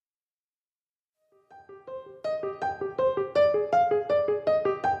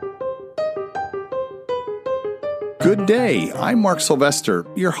Good day, I'm Mark Sylvester,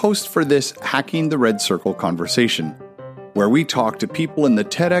 your host for this Hacking the Red Circle conversation, where we talk to people in the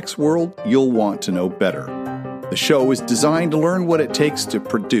TEDx world you'll want to know better. The show is designed to learn what it takes to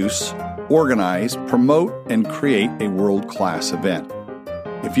produce, organize, promote, and create a world-class event.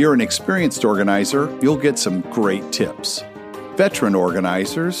 If you're an experienced organizer, you'll get some great tips. Veteran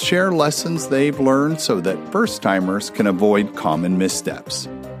organizers share lessons they've learned so that first-timers can avoid common missteps.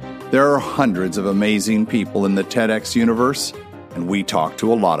 There are hundreds of amazing people in the TEDx universe, and we talk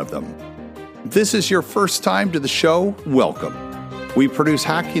to a lot of them. If this is your first time to the show, welcome. We produce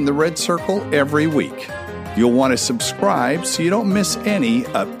Hacking the Red Circle every week. You'll want to subscribe so you don't miss any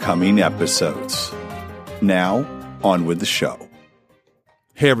upcoming episodes. Now, on with the show.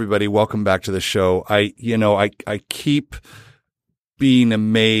 Hey everybody, welcome back to the show. I keep being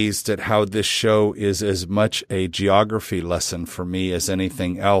amazed at how this show is as much a geography lesson for me as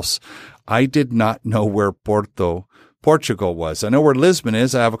anything else. I did not know where Portugal was. I know where Lisbon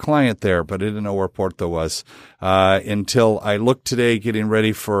is. I have a client there, but I didn't know where Porto was until I looked today getting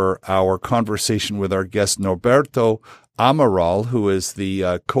ready for our conversation with our guest Norberto Amaral, who is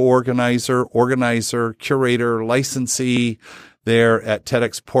the co-organizer, organizer, curator, licensee there at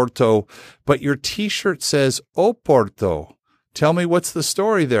TEDx Porto. But your T-shirt says, "O Porto." Tell me, what's the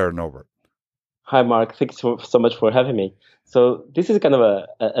story there, Norbert? Hi, Mark. Thanks so much for having me. So this is kind of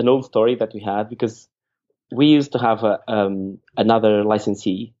an old story that we had because we used to have another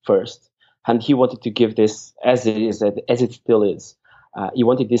licensee first, and he wanted to give this as it still is. He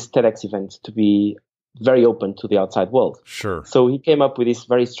wanted this TEDx event to be very open to the outside world. Sure. So he came up with this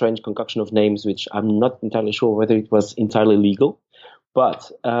very strange concoction of names, which I'm not entirely sure whether it was entirely legal,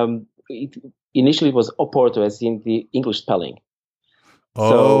 but initially it was Oporto, as in the English spelling.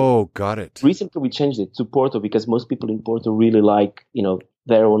 Oh, got it. Recently we changed it to Porto because most people in Porto really like,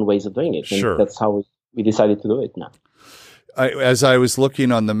 their own ways of doing it. And sure. That's how we decided to do it now. As I was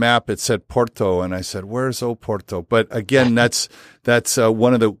looking on the map, it said Porto, and I said, "Where's Porto?" But again, that's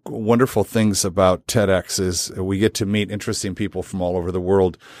one of the wonderful things about TEDx is we get to meet interesting people from all over the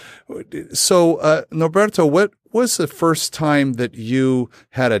world. So, Norberto, what was the first time that you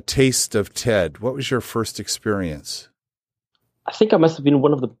had a taste of TED? What was your first experience? I think I must have been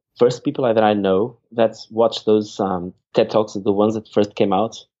one of the first people that I know that's watched those TED Talks, the ones that first came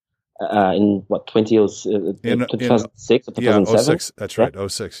out. In 2006 or 2007? Yeah, 06. That's right,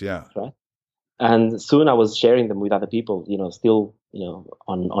 06, yeah. Right. And soon I was sharing them with other people, still,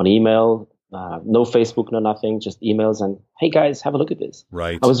 on email, no Facebook, no nothing, just emails and, hey guys, have a look at this.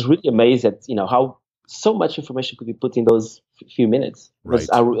 Right. I was really amazed at, how so much information could be put in those few minutes. Right.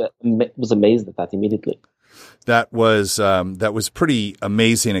 I was amazed at that immediately. That was pretty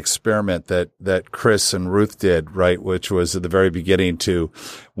amazing experiment that Chris and Ruth did, right? Which was at the very beginning to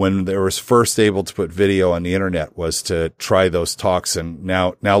when they was first able to put video on the internet was to try those talks. And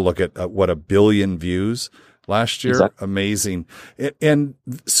now look at what 1 billion views last year. Exactly. Amazing. And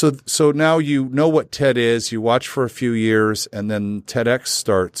so now you know what TED is, you watch for a few years and then TEDx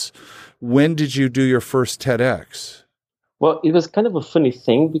starts. When did you do your first TEDx? Well, it was kind of a funny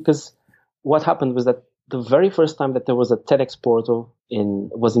thing because what happened was that the very first time that there was a TEDx Porto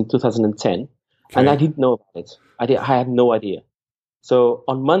was in 2010, okay. And I didn't know about it. I had no idea. So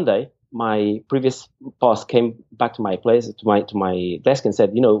on Monday, my previous boss came back to my place, to my desk, and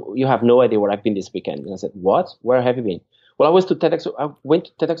said, "You have no idea where I've been this weekend." And I said, "What? Where have you been?" "Well, I went to TEDx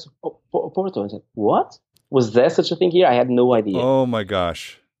Porto." I said, "What? Was there such a thing here?" I had no idea. Oh my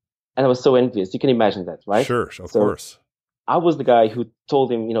gosh! And I was so envious. You can imagine that, right? Sure, of course. I was the guy who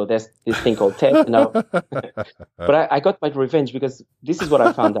told him, there's this thing called TED. But I got my revenge because this is what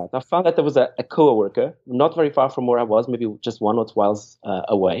I found out. I found that there was a coworker not very far from where I was, maybe just 1 or 2 miles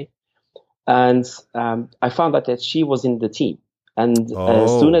away. And I found out that she was in the team. And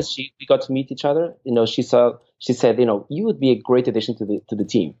as soon as we got to meet each other, she said, "You would be a great addition to the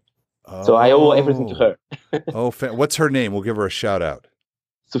team." Oh. So I owe everything to her. What's her name? We'll give her a shout out.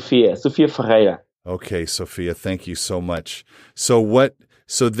 Sophia Ferreira. Okay, Sophia, thank you so much. So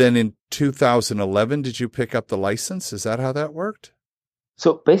then in 2011, did you pick up the license? Is that how that worked?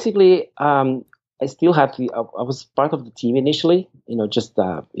 So basically, I still had I was part of the team initially, just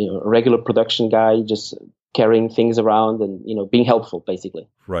a regular production guy, just carrying things around and, being helpful basically.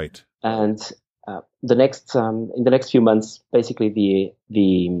 Right. And in the next few months, basically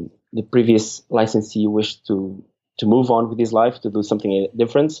the previous licensee wished to move on with his life, to do something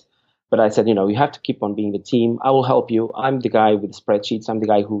different. But I said, you have to keep on being the team. I will help you. I'm the guy with the spreadsheets. I'm the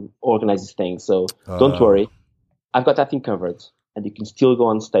guy who organizes things. So don't worry. I've got that thing covered. And you can still go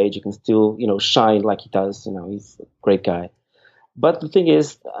on stage. You can still, shine like he does. He's a great guy. But the thing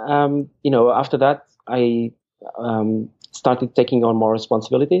is, after that, I started taking on more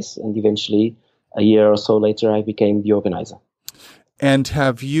responsibilities, and eventually, a year or so later, I became the organizer. And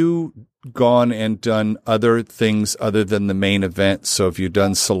have you gone and done other things other than the main event? So have you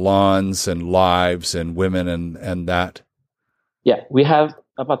done salons and lives and women and that? Yeah, we have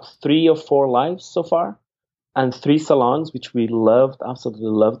about 3 or 4 lives so far, and 3 salons, which we absolutely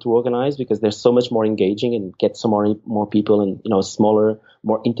loved to organize because they're so much more engaging and get so more people in a smaller,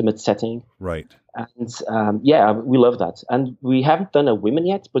 more intimate setting. Right. And we love that. And we haven't done a women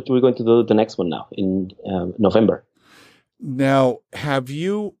yet, but we're going to do the next one now in November. Now,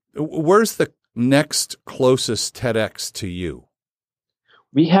 where's the next closest TEDx to you?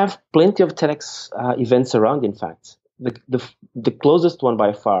 We have plenty of TEDx events around, in fact. The closest one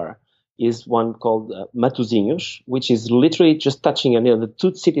by far is one called Matosinhos, which is literally just touching, the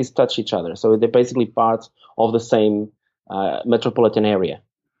 2 cities touch each other. So they're basically part of the same metropolitan area.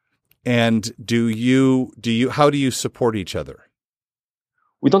 And how do you support each other?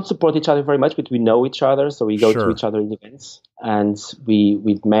 We don't support each other very much, but we know each other, so we go to each other in events, and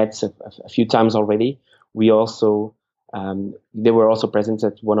we've met a few times already. We also they were also present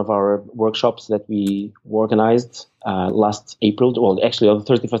at one of our workshops that we organized last April, well, actually on the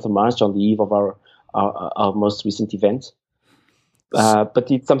 31st of March, on the eve of our most recent event.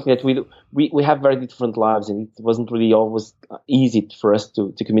 But it's something that we have very different lives, and it wasn't really always easy for us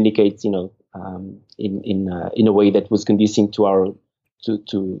to communicate, in a way that was conducive to our to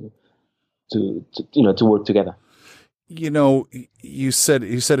work together. You said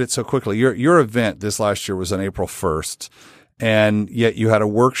it so quickly. Your event this last year was on April 1st, and yet you had a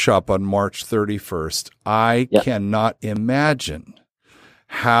workshop on March 31st. I cannot imagine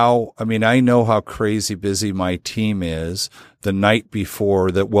I know how crazy busy my team is the night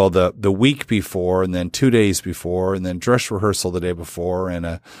before, the week before, and then 2 days before, and then dress rehearsal the day before, and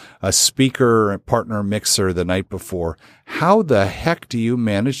a speaker, a partner mixer the night before. How the heck do you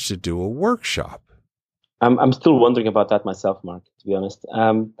manage to do a workshop? I'm still wondering about that myself, Mark, to be honest.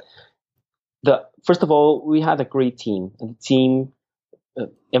 First of all, we had a great team, and the team,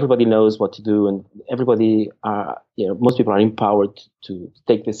 everybody knows what to do, and everybody most people are empowered to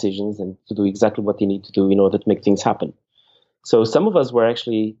take decisions and to do exactly what they need to do in order to make things happen. So some of us were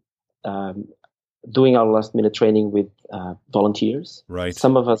actually doing our last minute training with volunteers. Right.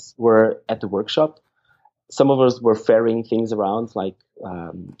 Some of us were at the workshop. Some of us were ferrying things around, like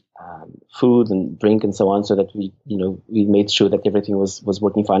food and drink and so on, so that we made sure that everything was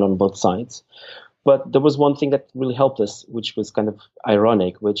working fine on both sides. But there was one thing that really helped us, which was kind of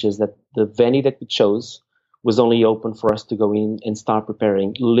ironic, which is that the venue that we chose was only open for us to go in and start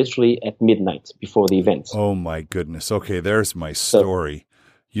preparing literally at midnight before the event. Oh my goodness. Okay, there's my story.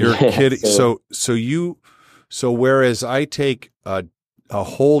 You're kidding. So whereas I take a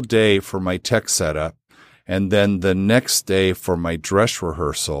whole day for my tech setup, and then the next day for my dress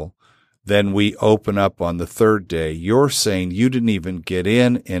rehearsal, then we open up on the third day. You're saying you didn't even get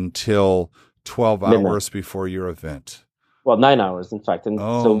in until 12 hours before your event. Well, 9 hours, in fact. And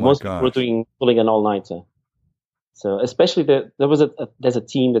so most people were pulling an all-nighter. So especially there's a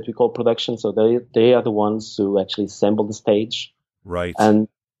team that we call production. So they are the ones who actually assemble the stage. Right. And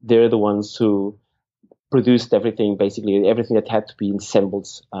they're the ones who produced everything, basically everything that had to be assembled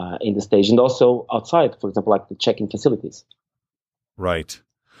in the stage, and also outside, for example, like the check-in facilities. Right.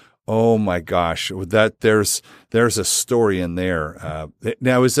 Oh my gosh, there's a story in there.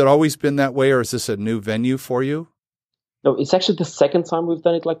 Now, has it always been that way, or is this a new venue for you? No, it's actually the second time we've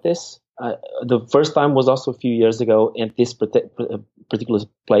done it like this. The first time was also a few years ago at this particular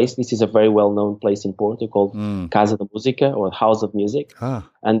place. This is a very well-known place in Porto called Casa da Música, or House of Music.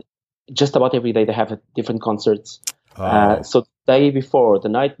 And just about every day they have different concerts. So the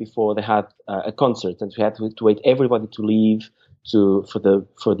night before, they had a concert, and we had to wait everybody to leave for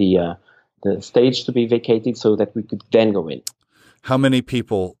the stage to be vacated so that we could then go in. How many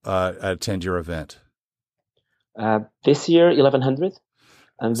people attend your event? This year, 1,100.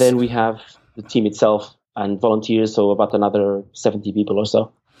 And then we have the team itself and volunteers, so about another 70 people or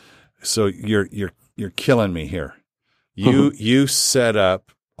so. So you're killing me here. You set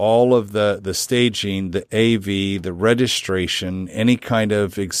up all of the staging, the AV, the registration, any kind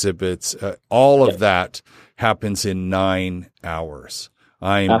of exhibits, all of that happens in 9 hours.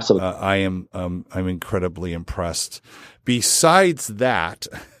 I'm incredibly impressed. Besides that,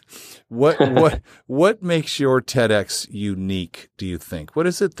 what makes your TEDx unique, do you think? What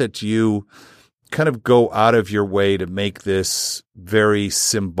is it that you kind of go out of your way to make this very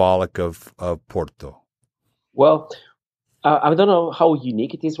symbolic of Porto? Well, I don't know how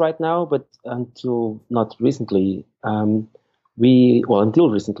unique it is right now, but until not recently, until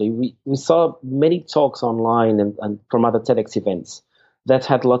recently, we saw many talks online and from other TEDx events that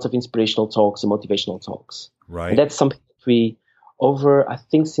had lots of inspirational talks and motivational talks. Right. And that's something that we, I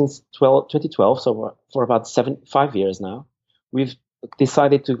think since 2012, so for about 5 years now, we've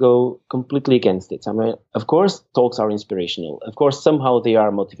decided to go completely against it. I mean, of course, talks are inspirational. Of course, somehow they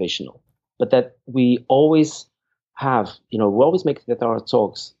are motivational, but that we always we always make that our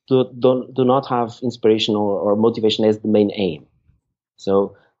talks do not have inspiration or motivation as the main aim.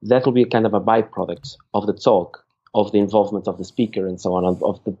 So that will be kind of a byproduct of the talk, of the involvement of the speaker and so on,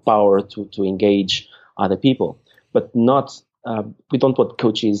 of the power to engage other people, but not, we don't want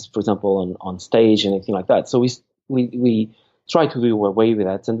coaches, for example, on stage and anything like that. So we try to do away with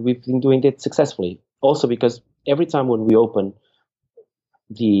that, and we've been doing it successfully. Also because every time when we open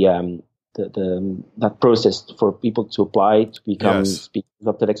that process for people to apply to become speakers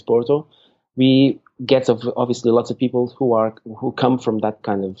of TEDx Porto, we get obviously lots of people who come from that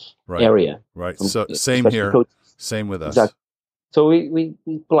kind of area. Right. So same here. Coaches. Same with us. Exactly. So we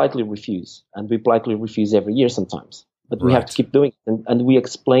politely refuse, and we politely refuse every year sometimes. But we have to keep doing it, and we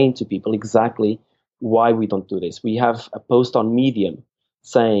explain to people exactly why we don't do this. We have a post on Medium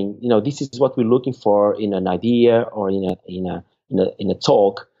saying, this is what we're looking for in an idea or in a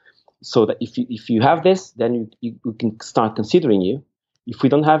talk, so that if you have this, then you can start considering you. If we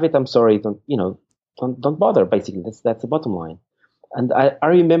don't have it, I'm sorry, don't bother. Basically, that's the bottom line. And I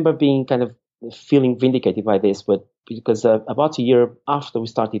remember being kind of feeling vindicated by this, but because about a year after we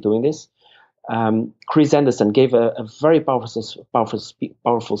started doing this, Chris Anderson gave a very powerful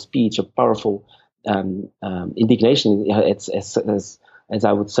speech, a powerful indignation, as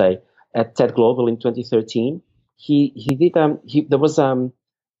I would say, at TED Global in 2013. There was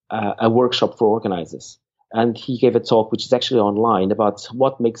a workshop for organizers, and he gave a talk which is actually online about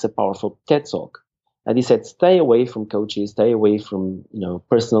what makes a powerful TED talk. And he said, stay away from coaches, stay away from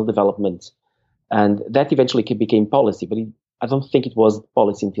personal development, and that eventually became policy. But I don't think it was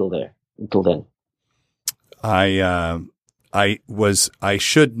policy until then. I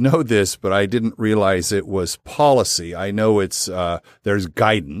should know this, but I didn't realize it was policy. I know it's there's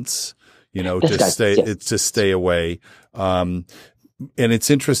guidance, to stay away. And it's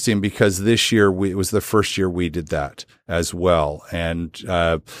interesting because this year it was the first year we did that as well. And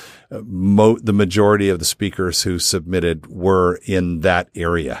the majority of the speakers who submitted were in that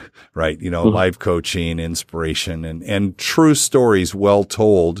area, right? Life coaching, inspiration, and true stories well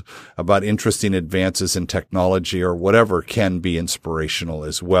told about interesting advances in technology or whatever can be inspirational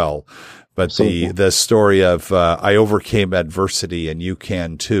as well. But the story of I overcame adversity and you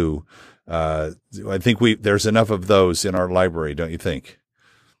can too. I think there's enough of those in our library, don't you think?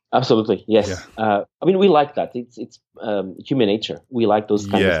 Absolutely, yes. Yeah. We like that. It's human nature. We like those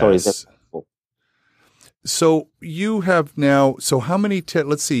kind of stories. That's cool. So you have now. So how many TED?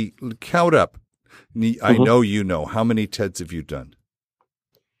 Let's see. Count up. I know how many TEDs have you done?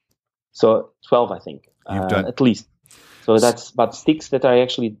 So 12, I think. You've done at least. So that's about 6 that I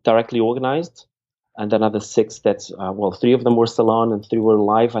actually directly organized. And another 6 that, 3 of them were salon and 3 were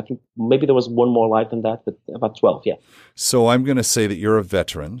live. I think maybe there was one more live than that, but about 12, yeah. So I'm going to say that you're a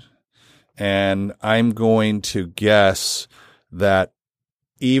veteran, and I'm going to guess that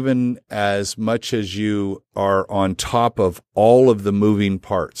even as much as you are on top of all of the moving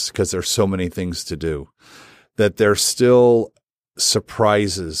parts, because there's so many things to do, that there's still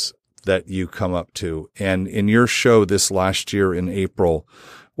surprises that you come up to. And in your show this last year in April,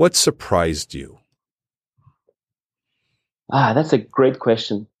 what surprised you? That's a great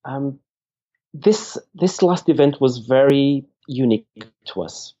question. This last event was very unique to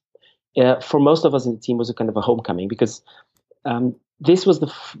us. For most of us in the team, it was a kind of a homecoming because this was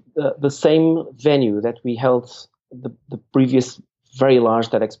the same venue that we held the previous very large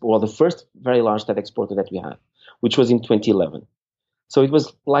TEDx, the first very large TEDx Porto that we had, which was in 2011. So it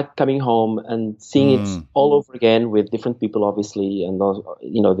was like coming home and seeing it all over again with different people, obviously, and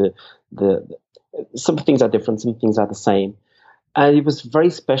some things are different, some things are the same. And it was very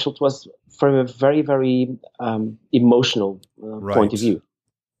special to us from a very, very emotional point of view.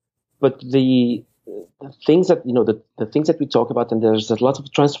 But the things that the things that we talk about, and there's a lot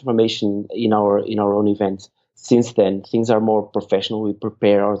of transformation in our own event since then. Things are more professional. We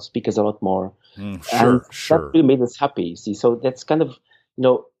prepare our speakers a lot more, sure. That really made us happy. You see, so that's kind of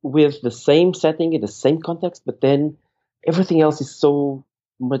with the same setting in the same context, but then everything else is so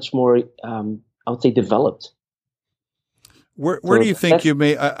much more, I would say, developed. Where do you think you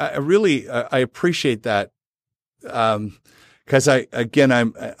may? I really appreciate that. Because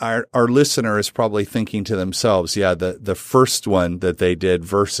our listener is probably thinking to themselves, the first one that they did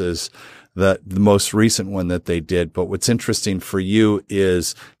versus the most recent one that they did. But what's interesting for you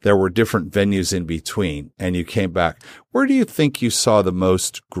is there were different venues in between, and you came back. Where do you think you saw the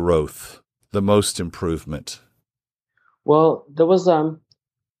most growth, the most improvement? Well, there was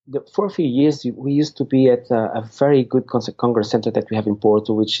for a few years we used to be at a very good congress center that we have in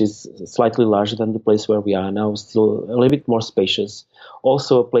Porto, which is slightly larger than the place where we are now, still a little bit more spacious.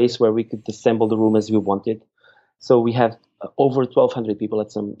 Also a place where we could assemble the room as we wanted. So we have over 1,200 people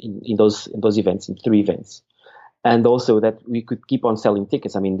at in those events, in 3 events, and also that we could keep on selling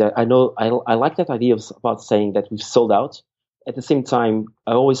tickets. I mean, I like that idea about saying that we've sold out. At the same time,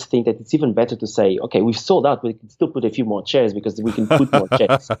 I always think that it's even better to say, okay, we've sold out, but we can still put a few more chairs because we can put more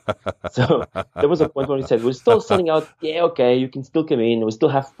chairs. So there was a point where we said, we're still selling out. Yeah, okay, you can still come in. We still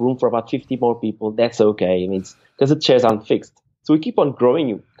have room for about 50 more people. That's okay. I mean, because the chairs aren't fixed. So we keep on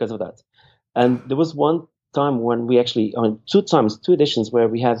growing because of that. And there was one time when we actually, 2 editions where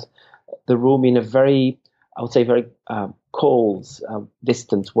we had the room in a very, I would say, very cold,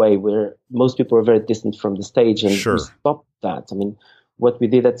 distant way, where most people are very distant from the stage, and we stopped that. I mean, what we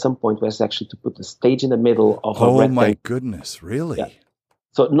did at some point was actually to put the stage in the middle of a rectangle. Oh my goodness, really? Yeah.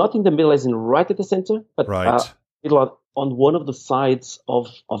 So not in the middle as in right at the center, but right. On one of the sides on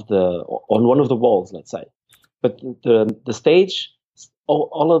one of the walls, let's say. But the stage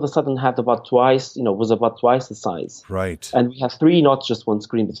all of a sudden had was about twice the size. Right. And we have 3, not just one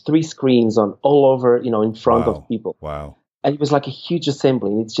screen, but 3 screens on all over, in front of people. Wow. And it was like a huge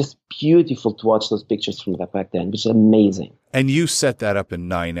assembly. And it's just beautiful to watch those pictures from that back then, which is amazing. And you set that up in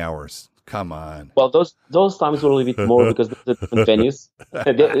 9 hours. Come on. Well, those times were a little bit more because there were different venues.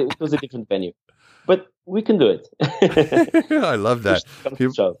 It was a different venue. But we can do it. I love that.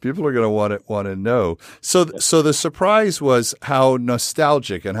 People are going to want to know. So the surprise was how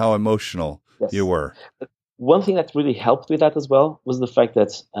nostalgic and how emotional you were. One thing that really helped with that as well was the fact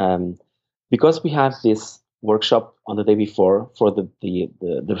that because we have this workshop on the day before for the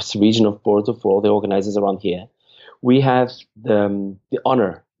region of Porto, for all the organizers around here, we have the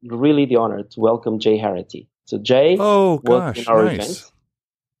honor to welcome Jay Harity. So Jay was in our event.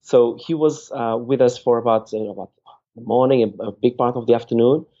 So he was with us for about the morning, a big part of the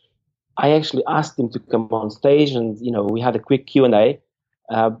afternoon. I actually asked him to come on stage, and we had a quick Q&A.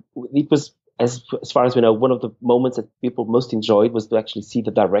 It was, as far as we know, one of the moments that people most enjoyed was to actually see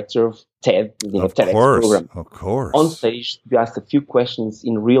the director of TED, TEDx program, on stage, to be asked a few questions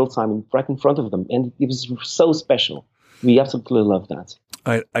in real time, right in front of them, and it was so special. We absolutely love that.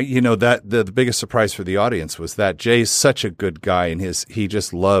 That the biggest surprise for the audience was that Jay's such a good guy, and he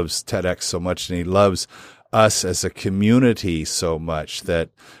just loves TEDx so much, and he loves us as a community so much that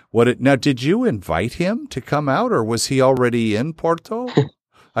now, did you invite him to come out, or was he already in Porto?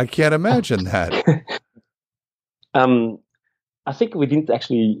 I can't imagine that. I think we didn't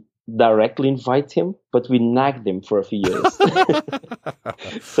actually directly invite him, but we nagged him for a few years.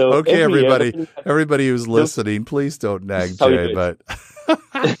 So okay, everybody who's listening, please don't nag Jay. But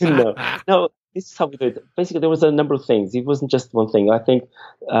no, this is how we do it. Basically, there was a number of things. It wasn't just one thing. I think,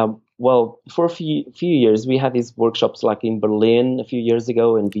 for a few years, we had these workshops like in Berlin a few years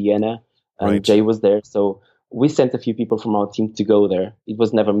ago, in Vienna, and Jay was there. So we sent a few people from our team to go there. It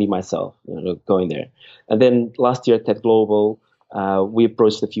was never me myself going there. And then last year at TED Global, we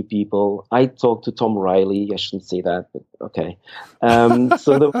approached a few people. I talked to Tom Riley. I shouldn't say that, but okay.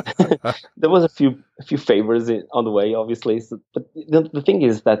 So there was a few favors on the way, obviously. But the thing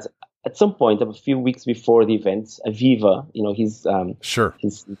is that at some point, a few weeks before the event, Aviva,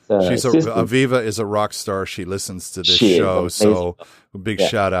 Aviva is a rock star. She listens to this show, so a big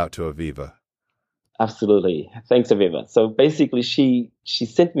shout out to Aviva. Absolutely. Thanks, Aviva. So basically, she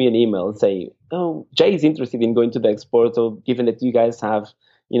sent me an email saying, "Oh, Jay is interested in going to the Exporto, given that you guys have,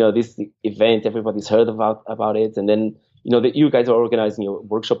 this event, everybody's heard about it, and then, that you guys are organizing a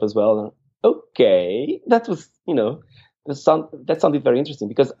workshop as well." Okay, that was, that sounded very interesting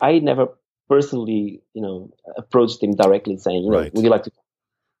because I never personally, approached him directly saying, would you like to?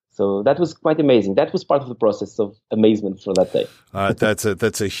 So that was quite amazing. That was part of the process of amazement for that day.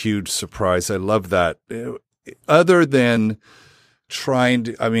 That's a huge surprise. I love that. Other than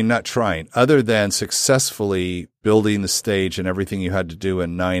other than successfully building the stage and everything you had to do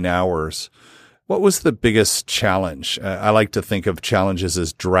in 9 hours, what was the biggest challenge? I like to think of challenges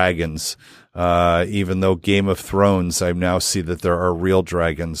as dragons, even though Game of Thrones, I now see that there are real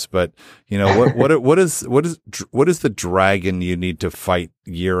dragons. But what is the dragon you need to fight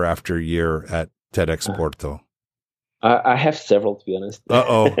year after year at TEDx Porto? I have several, to be honest.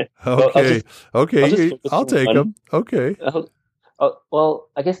 Okay. I'll take them. Okay. Well,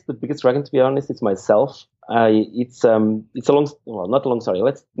 I guess the biggest dragon, to be honest, is myself. It's a long, well, not a long story.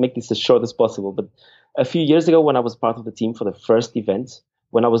 Let's make this as short as possible. But a few years ago, when I was part of the team for the first event,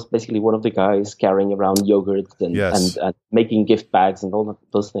 when I was basically one of the guys carrying around yogurt and making gift bags and all of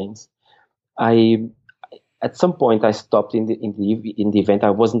those things, at some point I stopped in the event. I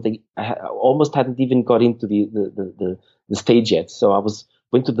almost hadn't even got into the stage yet. So I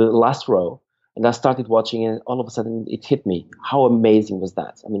went to the last row and I started watching, and all of a sudden it hit me. How amazing was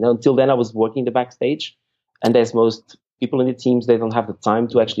that? I mean, until then I was working the backstage, and as most people in the teams, they don't have the time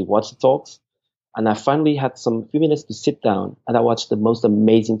to actually watch the talks. And I finally had some few minutes to sit down, and I watched the most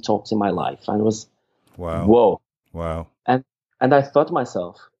amazing talks in my life. And it was, whoa. And I thought to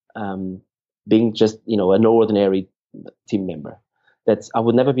myself, being just, an ordinary team member, that I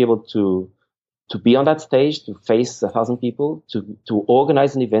would never be able to be on that stage, to face 1,000 people, to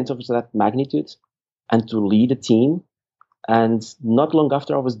organize an event of that magnitude, and to lead a team. And not long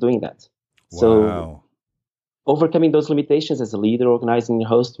after I was doing that. Wow. So overcoming those limitations as a leader, organizing, and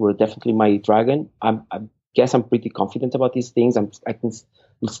host were definitely my dragon. I guess I'm pretty confident about these things. I can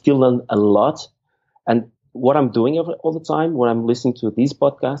still learn a lot. And what I'm doing all the time, when I'm listening to these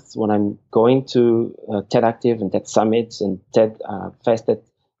podcasts, when I'm going to TED Active and TED Summits and TED Fest at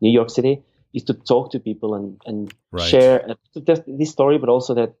New York City, is to talk to people and share just this story, but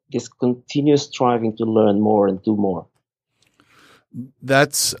also that this continuous striving to learn more and do more.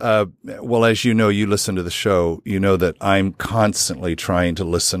 That's, well, as you know, you listen to the show, you know that I'm constantly trying to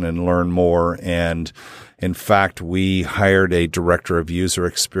listen and learn more. And in fact, we hired a director of user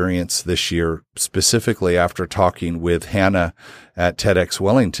experience this year, specifically after talking with Hannah at TEDx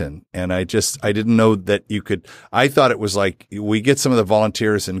Wellington. And I didn't know that you could, I thought it was like, we get some of the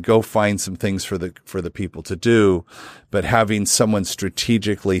volunteers and go find some things for the people to do. But having someone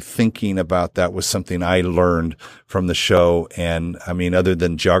strategically thinking about that was something I learned from the show. And I mean, other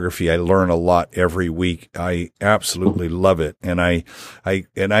than geography, I learn a lot every week. I absolutely love it. And I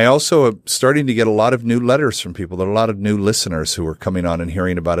also am starting to get a lot of new letters from people. There are a lot of new listeners who are coming on and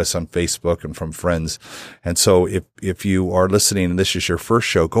hearing about us on Facebook and from friends. And so if you are listening and this is your first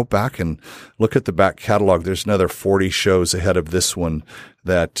show, go back and look at the back catalog. There's another 40 shows ahead of this one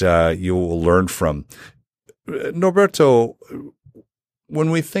that you will learn from. Norberto, when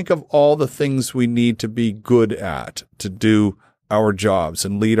we think of all the things we need to be good at, to do our jobs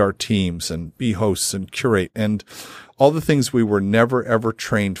and lead our teams and be hosts and curate and all the things we were never, ever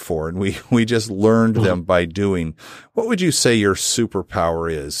trained for, and we just learned them by doing, what would you say your superpower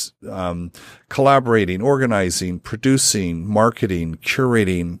is? Collaborating, organizing, producing, marketing,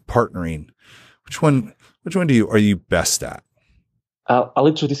 curating, partnering. Which one are you best at? I'll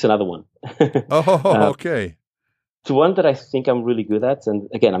introduce another one. Okay. The one that I think I'm really good at, and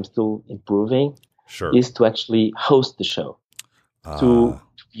again, I'm still improving, is to actually host the show, to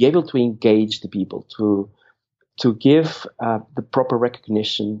be able to engage the people, to give the proper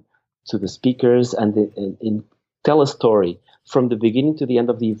recognition to the speakers and tell a story from the beginning to the end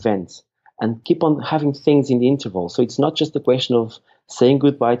of the event, and keep on having things in the interval. So it's not just a question of saying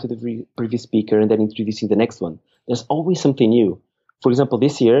goodbye to the previous speaker and then introducing the next one. There's always something new. For example,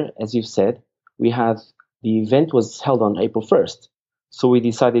 this year, as you've said, the event was held on April 1st. So we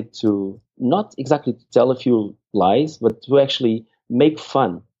decided to not exactly tell a few lies, but to actually make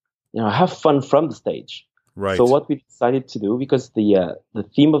fun, have fun from the stage. Right. So what we decided to do, because the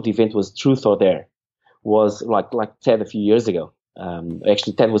theme of the event was Truth or Dare, was like TED a few years ago.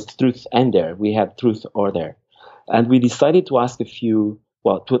 Actually, TED was Truth and Dare. We had Truth or Dare. And we decided to ask to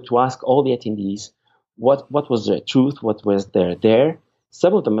ask all the attendees, what was their truth, what was their dare.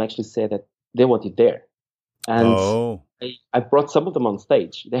 Some of them actually said that they wanted dare. And I brought some of them on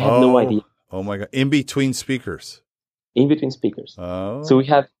stage. They had no idea. Oh my God. In between speakers. Oh. So we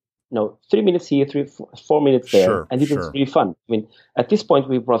had 3 minutes here, 4 minutes there. And it was really fun. I mean, at this point,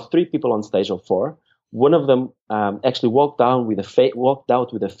 we brought 3 people on stage, or 4. One of them actually walked out with a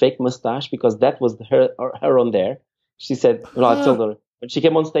fake mustache, because that was her on there. She said, I told her, when she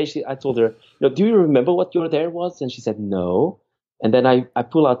came on stage, I told her, do you remember what your dare was? And she said, no. And then I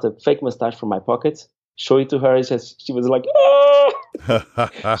pull out a fake mustache from my pocket, show it to her, and she was like, ah!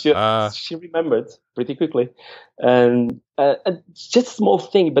 She remembered pretty quickly. And just a small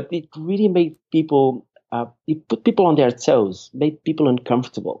thing, but it really made people, it put people on their toes, made people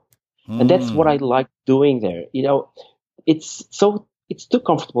uncomfortable. And that's what I like doing there. It's too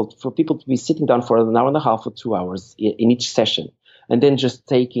comfortable for people to be sitting down for an hour and a half or 2 hours in each session, and then just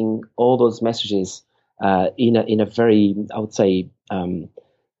taking all those messages in a very, I would say,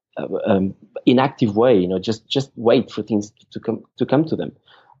 inactive way. Just wait for things to come to them.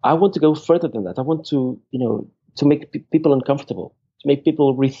 I want to go further than that. I want to make people uncomfortable, to make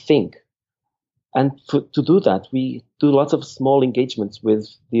people rethink. And to do that, we do lots of small engagements with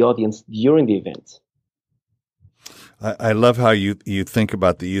the audience during the event. I love how you think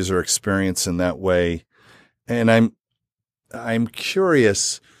about the user experience in that way. And I'm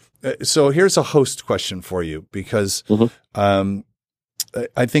curious. So here's a host question for you, because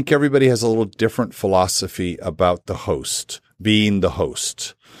I think everybody has a little different philosophy about the host, being the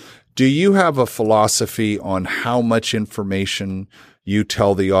host. Do you have a philosophy on how much information you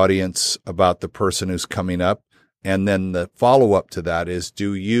tell the audience about the person who's coming up? And then the follow-up to that is,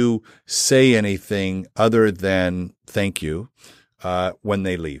 do you say anything other than thank you when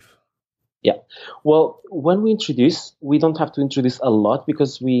they leave? Yeah. Well, when we introduce, we don't have to introduce a lot,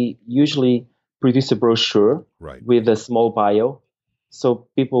 because we usually produce a brochure with a small bio. So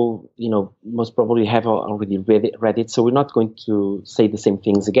people, most probably have already read it. So we're not going to say the same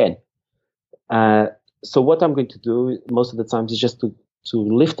things again. So what I'm going to do most of the times is just to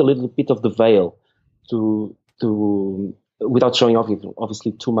lift a little bit of the veil without showing off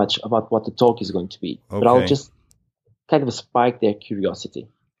obviously too much about what the talk is going to be. Okay. But I'll just kind of spike their curiosity.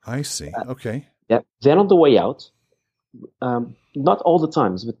 I see. Okay. Yeah. Then on the way out, not all the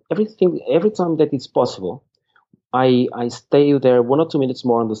times, but every time that it's possible, I stay there 1 or 2 minutes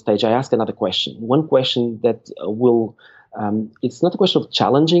more on the stage. I ask another question. One question that will, it's not a question of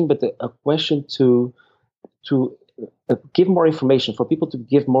challenging, but a question to give more information, for people to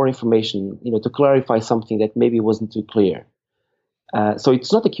give more information, to clarify something that maybe wasn't too clear. So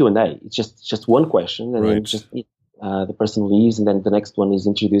it's not a Q&A. It's just one question, and then just the person leaves, and then the next one is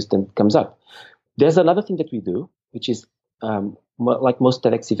introduced and comes up. There's another thing that we do, which is like most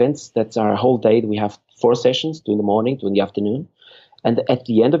TEDx events, that's our whole day. We have 4 sessions, 2 in the morning, 2 in the afternoon. And at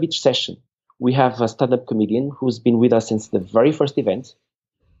the end of each session, we have a stand-up comedian who's been with us since the very first event,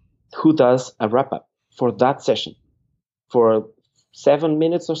 who does a wrap-up for that session. For 7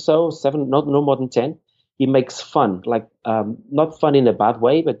 minutes or so, no more than 10, he makes fun, like not fun in a bad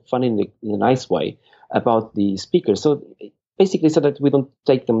way, but fun in a nice way about the speaker. So basically, so that we don't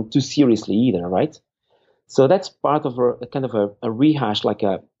take them too seriously either, right? So that's part of a kind of a rehash, like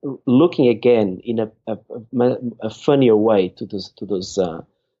a looking again in a funnier way to those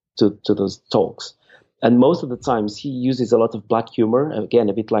talks. And most of the times he uses a lot of black humor, again,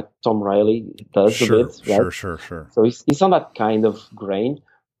 a bit like Tom Riley does a bit. Right? Sure. So he's on that kind of grain.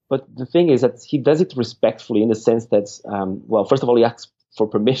 But the thing is that he does it respectfully, in the sense that, well, first of all, he asks for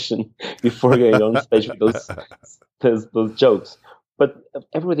permission before going on stage with those jokes. But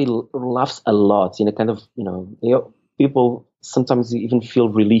everybody laughs a lot in a kind of, people sometimes even feel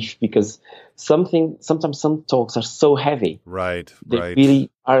relief, because sometimes some talks are so heavy. They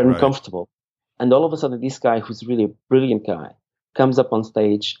really are uncomfortable. And all of a sudden, this guy, who's really a brilliant guy, comes up on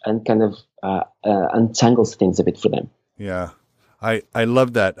stage and kind of untangles things a bit for them. Yeah, I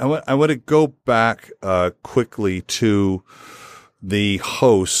love that. I want to go back quickly to the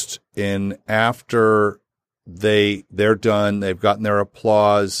host, and after they're done, they've gotten their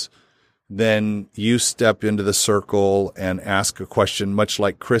applause, then you step into the circle and ask a question, much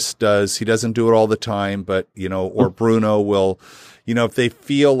like Chris does. He doesn't do it all the time, but, or Bruno will, if they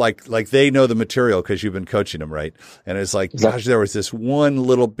feel like they know the material because you've been coaching them, right? And it's like, gosh, there was this one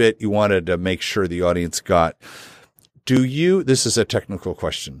little bit you wanted to make sure the audience got. This is a technical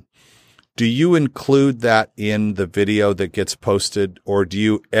question. Do you include that in the video that gets posted, or do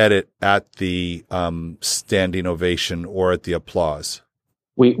you edit at the standing ovation or at the applause?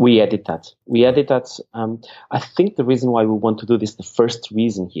 We edit that. I think the reason why we want to do this, the first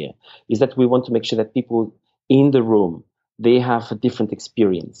reason here, is that we want to make sure that people in the room, they have a different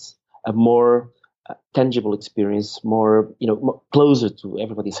experience, a more tangible experience, more closer to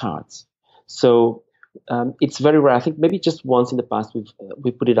everybody's hearts. So it's very rare. I think maybe just once in the past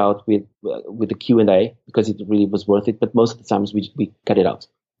we put it out with the Q&A, because it really was worth it. But most of the times we cut it out.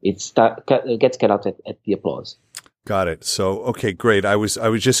 It gets cut out at the applause. Got it. So, okay, great. I was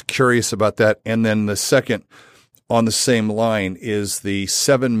just curious about that. And then the second, on the same line, is the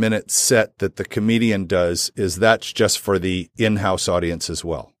 7-minute set that the comedian does. Is that's just for the in-house audience as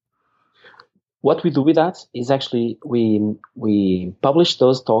well? What we do with that is actually we publish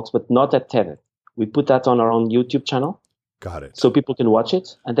those talks, but not at TED. We put that on our own YouTube channel. Got it. So people can watch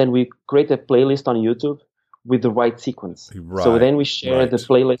it, and then we create a playlist on YouTube with the right sequence. Right. So then we share the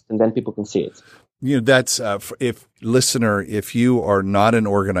playlist, and then people can see it. That's if you are not an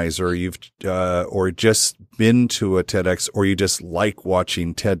organizer, you've or just been to a TEDx, or you just like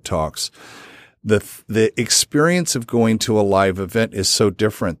watching TED Talks, the experience of going to a live event is so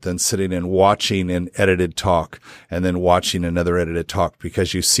different than sitting and watching an edited talk and then watching another edited talk,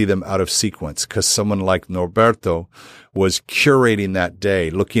 because you see them out of sequence. Because someone like Norberto was curating that day,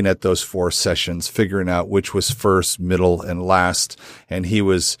 looking at those 4 sessions, figuring out which was first, middle, and last. And he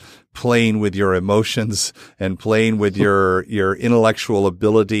was playing with your emotions and playing with your intellectual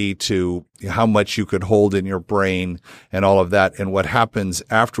ability to how much you could hold in your brain and all of that. And what happens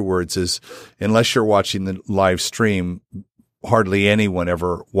afterwards is, unless you're watching the live stream, hardly anyone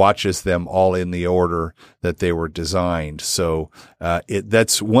ever watches them all in the order that they were designed. So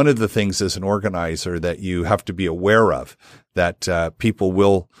that's one of the things as an organizer that you have to be aware of, that people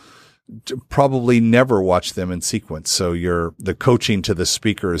will probably never watch them in sequence. So the coaching to the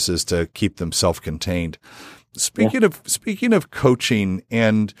speakers is to keep them self-contained. Speaking of coaching,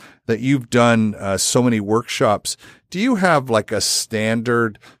 and that you've done so many workshops, do you have like a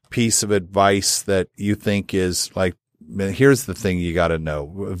standard piece of advice that you think is like, here's the thing you got to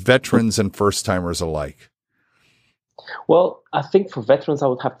know, veterans and first timers alike? Well, I think for veterans, I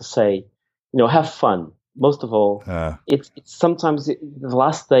would have to say, have fun. Most of all, it's sometimes the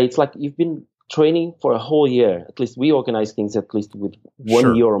last day. It's like you've been training for a whole year. At least we organize things at least with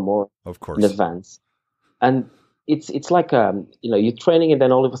 1 year or more, of course, in advance. And it's like you're training, and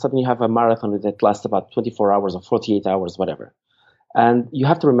then all of a sudden you have a marathon that lasts about 24 hours or 48 hours, whatever. And you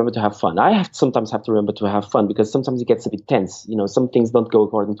have to remember to have fun. I sometimes have to remember to have fun, because sometimes it gets a bit tense. Some things don't go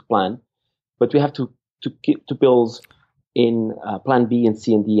according to plan, but we have to build in plan B and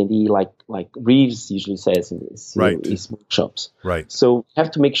C and D and E, like Reeves usually says in his workshops. Right. So you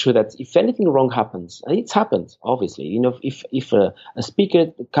have to make sure that if anything wrong happens, and it's happened, obviously, if a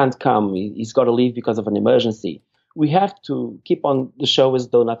speaker can't come, he's got to leave because of an emergency, we have to keep on the show as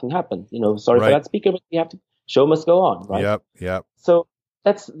though nothing happened. Sorry for that speaker, but we have to. Show must go on, right? Yep. So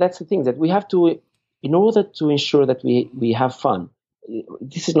that's the thing, that we have to, in order to ensure that we have fun.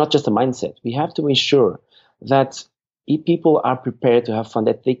 This is not just a mindset. We have to ensure that if people are prepared to have fun,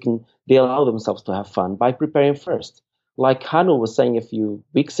 that they allow themselves to have fun by preparing first. Like Hanno was saying a few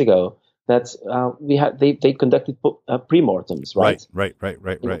weeks ago, that they conducted pre-mortems, right? Right.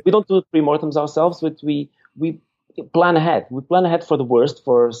 We don't do pre-mortems ourselves, but we plan ahead. We plan ahead for the worst,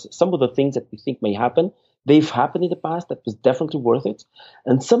 for some of the things that we think may happen. They've happened in the past. That was definitely worth it.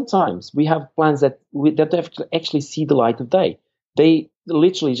 And sometimes we have plans that actually see the light of day. They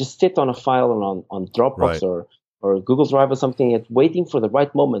literally just sit on a file on Dropbox or Google Drive or something, waiting for the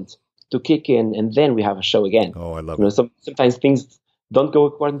right moment to kick in, and then we have a show again. Oh, I love it. Sometimes things don't go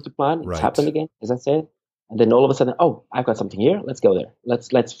according to plan. It's happened again, as I said. And then all of a sudden, I've got something here. Let's go there.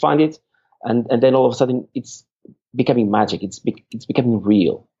 Let's find it. And then all of a sudden, it's becoming magic. It's becoming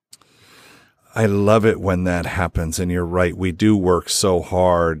real. I love it when that happens. And you're right. We do work so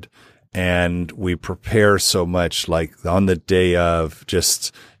hard and we prepare so much, like on the day of,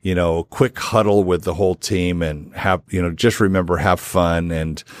 just, quick huddle with the whole team and just remember, have fun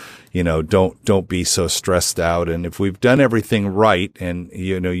and, don't be so stressed out. And if we've done everything right, and,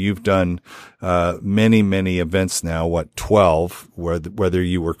 you've done, many, many events now, 12, whether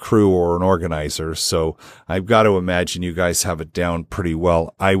you were crew or an organizer. So I've got to imagine you guys have it down pretty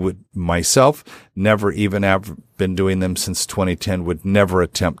well. I would myself never even have been doing them since 2010, would never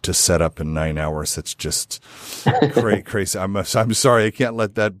attempt to set up in 9 hours. It's just crazy. I'm sorry. I can't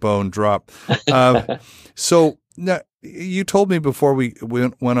let that bone drop. So now, you told me before we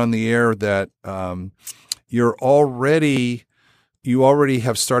went on the air that you already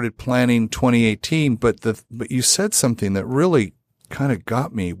have started planning 2018, but you said something that really kind of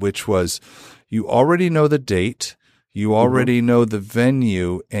got me, which was you already know the date, you already know the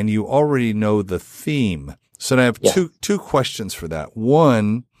venue, and you already know the theme. So I have two questions for that.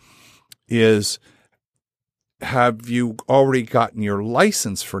 One is, have you already gotten your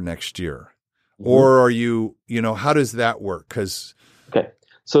license for next year? Or are you, how does that work? Okay.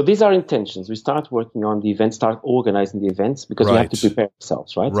 So these are intentions. We start working on the event, start organizing the events, because we have to prepare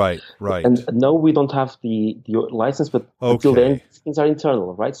ourselves, right? Right. And no, we don't have the license, but until then, things are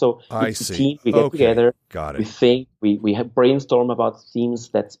internal, right? So it's a team. We get together. Got it. We think. We have brainstorm about themes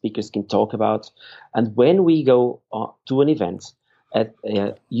that speakers can talk about. And when we go to an event,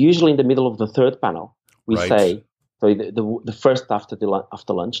 usually in the middle of the third panel, we say, so the first after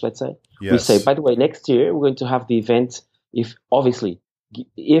lunch, let's say, we say, by the way, next year we're going to have the event. If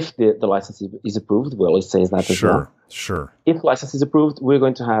the license is approved, we always say that as well. Sure. If the license is approved, we're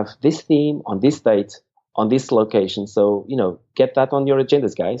going to have this theme on this date on this location. So get that on your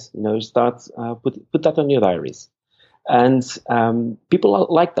agendas, guys. Start put that on your diaries, and people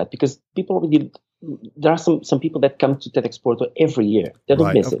like that, because people really. There are some people that come to TEDx Porto every year. They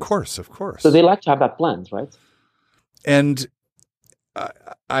don't miss it. Of course. So they like to have that planned, right? And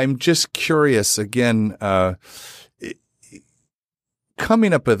I'm just curious again,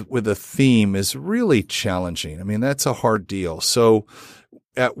 coming up with a theme is really challenging. I mean, that's a hard deal. So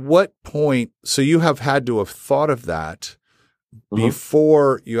at what point, so you have had to have thought of that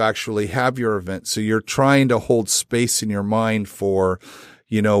before you actually have your event. So you're trying to hold space in your mind for,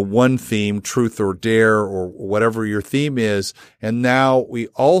 one theme, truth or dare, or whatever your theme is. And now we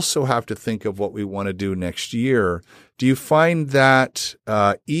also have to think of what we want to do next year. Do you find that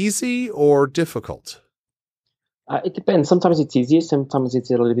easy or difficult? It depends. Sometimes it's easier. Sometimes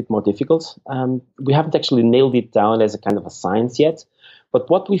it's a little bit more difficult. We haven't actually nailed it down as a kind of a science yet. But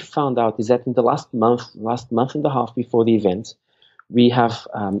what we found out is that in the last month and a half before the event, we have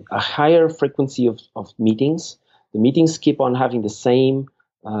a higher frequency of meetings. The meetings keep on having the same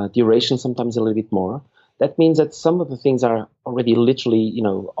duration, sometimes a little bit more. That means that some of the things are already literally,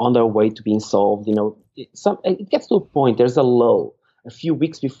 on their way to being solved. It gets to a point, there's a lull a few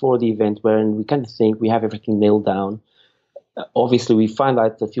weeks before the event wherein we kind of think we have everything nailed down. Obviously, we find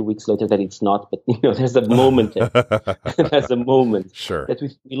out a few weeks later that it's not, but there's a moment. There's a moment sure. that we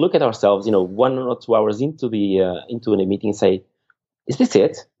look at ourselves, 1 or 2 hours into a meeting and say, "Is this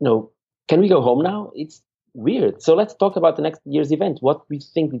it? Can we go home now?" It's weird. So let's talk about the next year's event. What we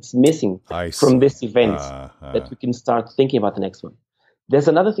think is missing from this event that we can start thinking about the next one. There's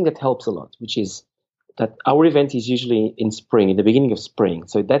another thing that helps a lot, which is that our event is usually in spring, in the beginning of spring.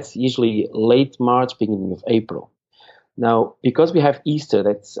 So that's usually late March, beginning of April. Now, because we have Easter,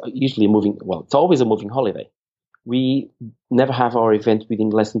 that's usually it's always a moving holiday. We never have our event within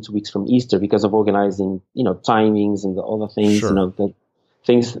less than 2 weeks from Easter because of organizing, timings and all the things, sure.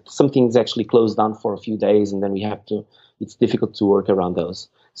 Some things actually close down for a few days and then it's difficult to work around those.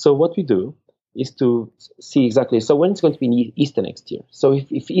 So what we do is to see exactly, so when it's going to be Easter next year. So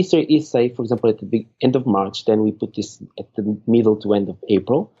if Easter is, say, for example, at the end of March, then we put this at the middle to end of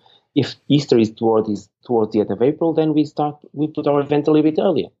April. If Easter is towards the end of April, then we put our event a little bit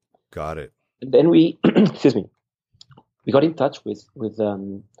earlier. Got it. And then we, we got in touch with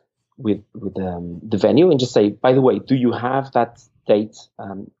the venue and just say, by the way, do you have that date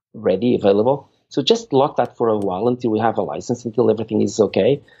ready, available? So just lock that for a while until we have a license, until everything is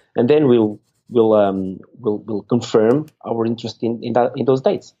okay, and then we'll confirm our interest in those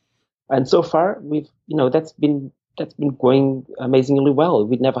dates. And so far, that's been going amazingly well.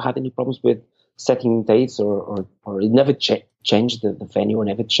 We've never had any problems with setting dates or it never changed the venue, or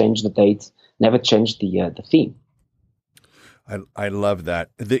never changed the dates, never changed the theme. I love that.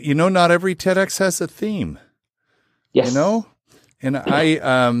 Not every TEDx has a theme. Yes. And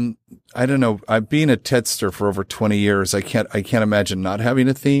I don't know. I've been a TEDster for over 20 years. I can't imagine not having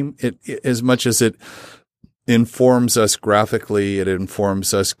a theme. It as much as it informs us graphically, it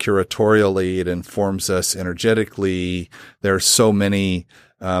informs us curatorially, it informs us energetically. There are so many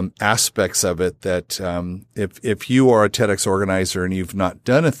aspects of it that if you are a TEDx organizer and you've not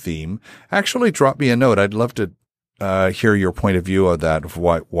done a theme, actually drop me a note. I'd love to hear your point of view of that, of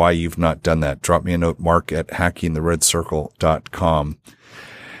why you've not done that. Drop me a note, mark@hackingtheredcircle.com.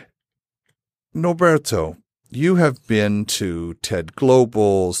 Norberto, you have been to TED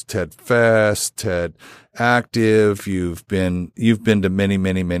Globals, TED Fest, TED Active. You've been to many,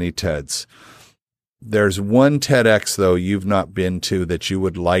 many, many TEDs. There's one TEDx, though, you've not been to that you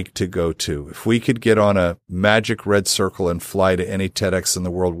would like to go to. If we could get on a magic red circle and fly to any TEDx in the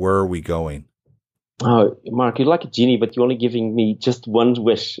world, where are we going? Oh, Mark, you're like a genie, but you're only giving me just one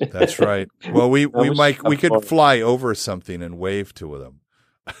wish. That's right. Well, we could fly over something and wave to them.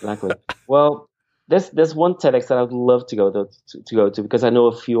 Exactly. Well, there's one TEDx that I would love to go to because I know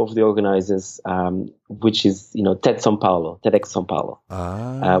a few of the organizers, which is TEDx São Paulo,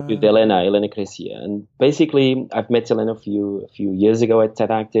 with Elena Crescia. And basically, I've met Elena a few years ago at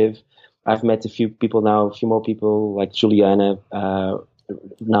TED Active. I've met a few more people like Juliana now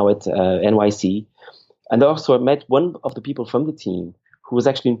at NYC. And also I met one of the people from the team who was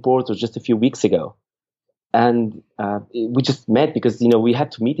actually in Porto just a few weeks ago. And we just met because, we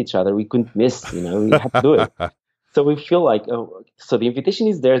had to meet each other. We couldn't miss, we had to do it. So we feel like, so the invitation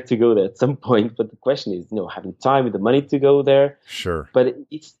is there to go there at some point. But the question is, having time and the money to go there. Sure. But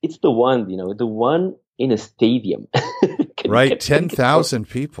it's the one, the one in a stadium. Right. 10,000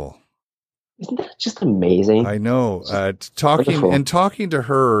 people. Isn't that just amazing? I know. Talking to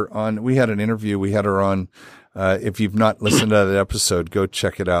her we had an interview. We had her on. If you've not listened to that episode, go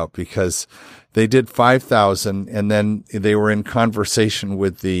check it out because they did 5,000 and then they were in conversation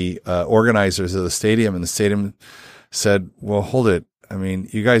with the organizers of the stadium, and the stadium said, well, hold it. I mean,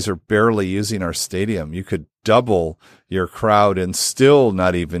 you guys are barely using our stadium. You could double your crowd and still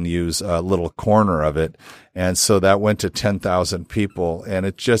not even use a little corner of it. And so that went to 10,000 people, and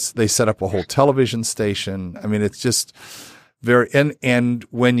they set up a whole television station. I mean, it's just And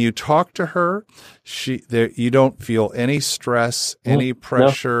when you talk to her, you don't feel any stress, any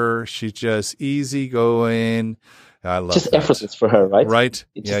pressure. No. She's just easygoing. I love just that. Effortless for her, right? Right?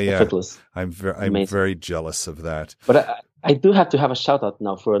 It's effortless. I'm very jealous of that. But I do have to have a shout out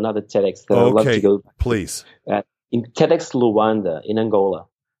now for another TEDx that I'd love to go. Please. In TEDx Luanda in Angola.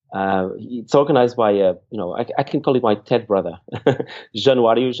 It's organized by, I can call it my TED brother,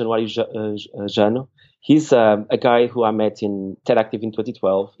 Januário Jano. He's a guy who I met in TED Active in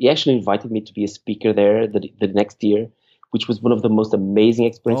 2012. He actually invited me to be a speaker there the next year, which was one of the most amazing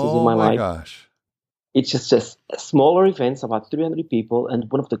experiences in my life. Oh my gosh. It's just smaller events, about 300 people, and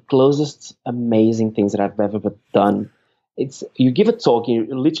one of the closest amazing things that I've ever done. You give a talk,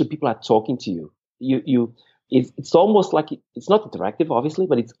 and literally people are talking to you. It's almost like it's not interactive, obviously,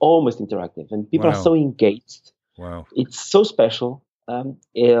 but it's almost interactive, and people are so engaged. Wow! It's so special.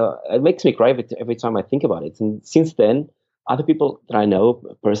 It makes me cry every time I think about it. And since then, other people that I know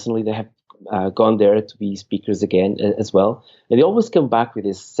personally, they have gone there to be speakers again as well, and they always come back with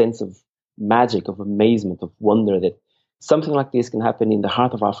this sense of magic, of amazement, of wonder that something like this can happen in the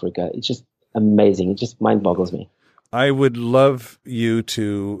heart of Africa. It's just amazing. It just mind boggles me. I would love you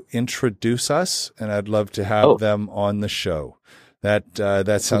to introduce us, and I'd love to have them on the show. That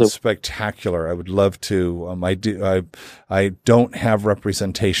sounds spectacular. I would love to. I don't have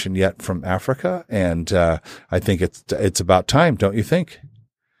representation yet from Africa, and I think it's about time, don't you think?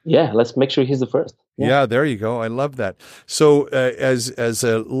 Yeah, let's make sure he's the first. Yeah, there you go. I love that. So as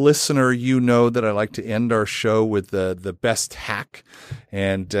a listener, you know that I like to end our show with the best hack,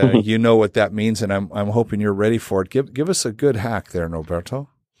 and you know what that means, and I'm hoping you're ready for it. Give us a good hack there, Norberto.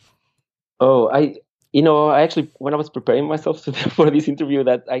 Oh, I actually, when I was preparing myself for this interview,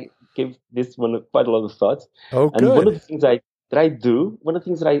 that I gave this one quite a lot of thought. Oh, good. And one of the things that I do,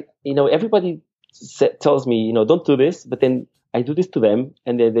 everybody tells me, don't do this, but then I do this to them,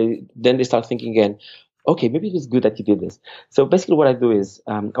 and then they start thinking again, okay, maybe it was good that you did this. So basically what I do is,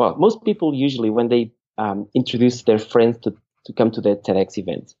 most people usually, when they introduce their friends to come to their TEDx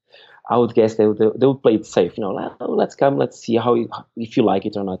event, I would guess they would play it safe. Let's come, let's see if you like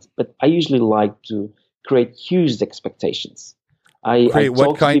it or not. But I usually like to create huge expectations. I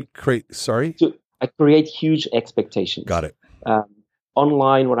create huge expectations. Got it.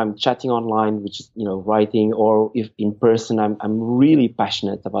 Online, when I'm chatting online, which is writing, or if in person, I'm really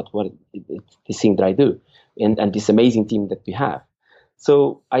passionate about this thing that I do, and this amazing team that we have.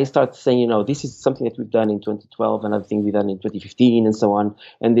 So I start saying, this is something that we've done in 2012, another thing we've done in 2015, and so on.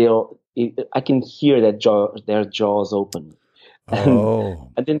 And I can hear their jaws open.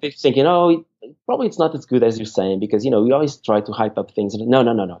 Oh. And then they're thinking, probably it's not as good as you're saying, because we always try to hype up things.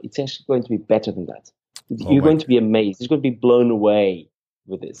 No. It's actually going to be better than that. You're going to be amazed. You're going to be blown away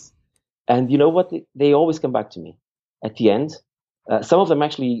with this. And you know what? They always come back to me at the end. Some of them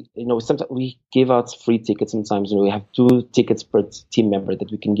actually, sometimes we give out free tickets. Sometimes, we have 2 tickets per team member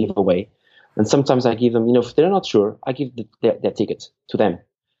that we can give away. And sometimes I give them, if they're not sure, I give their ticket to them.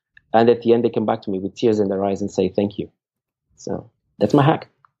 And at the end, they come back to me with tears in their eyes and say, thank you. So that's my hack.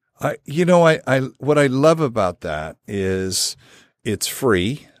 What I love about that is it's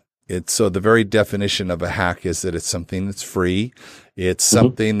free. So the very definition of a hack is that it's something that's free. It's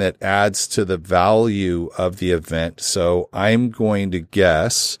something that adds to the value of the event. So I'm going to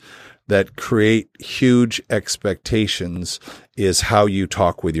guess that create huge expectations is how you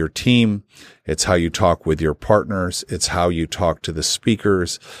talk with your team. It's how you talk with your partners. It's how you talk to the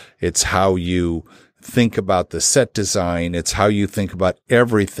speakers. It's how you think about the set design. It's how you think about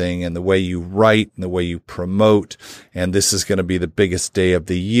everything, and the way you write and the way you promote. And this is going to be the biggest day of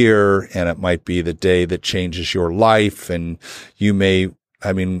the year, and it might be the day that changes your life. And I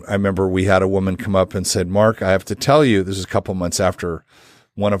remember we had a woman come up and said, Mark, I have to tell you, this is a couple months after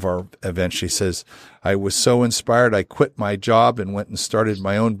one of our events. She says, I was so inspired, I quit my job and went and started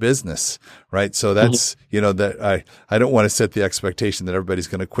my own business. Right. So that's, that I don't want to set the expectation that everybody's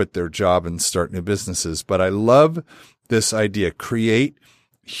going to quit their job and start new businesses, but I love this idea. Create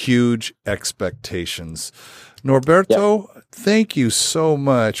huge expectations. Norberto, Thank you so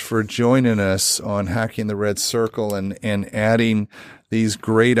much for joining us on Hacking the Red Circle and adding these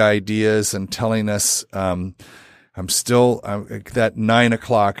great ideas and telling us, that 9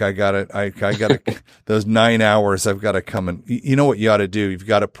 o'clock. I got it. Those 9 hours I've got to come and, you know what you ought to do? You've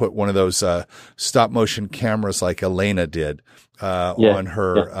got to put one of those, stop motion cameras like Elena did, on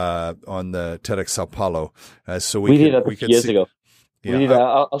the TEDx Sao Paulo. So we did that years ago.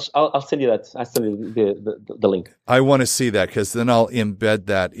 Yeah, I'll send you that. I'll send you the link. I want to see that, because then I'll embed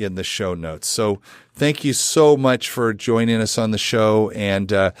that in the show notes. So thank you so much for joining us on the show.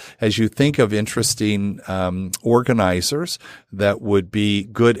 And as you think of interesting organizers that would be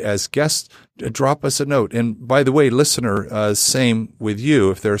good as guests, drop us a note. And by the way, listener, same with you.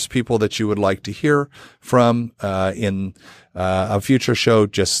 If there's people that you would like to hear from in a future show,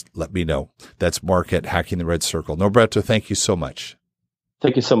 just let me know. That's Mark at Hacking the Red Circle. Norberto, thank you so much.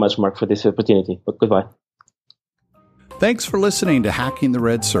 Thank you so much, Mark, for this opportunity. But goodbye. Thanks for listening to Hacking the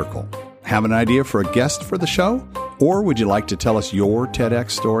Red Circle. Have an idea for a guest for the show? Or would you like to tell us your TEDx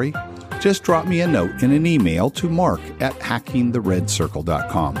story? Just drop me a note in an email to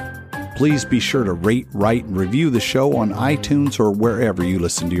mark@hackingtheredcircle.com. Please be sure to rate, write, and review the show on iTunes or wherever you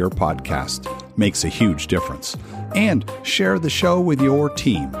listen to your podcast. Makes a huge difference. And share the show with your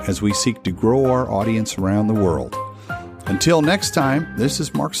team as we seek to grow our audience around the world. Until next time, this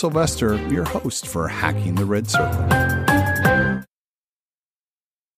is Mark Sylvester, your host for Hacking the Red Circle.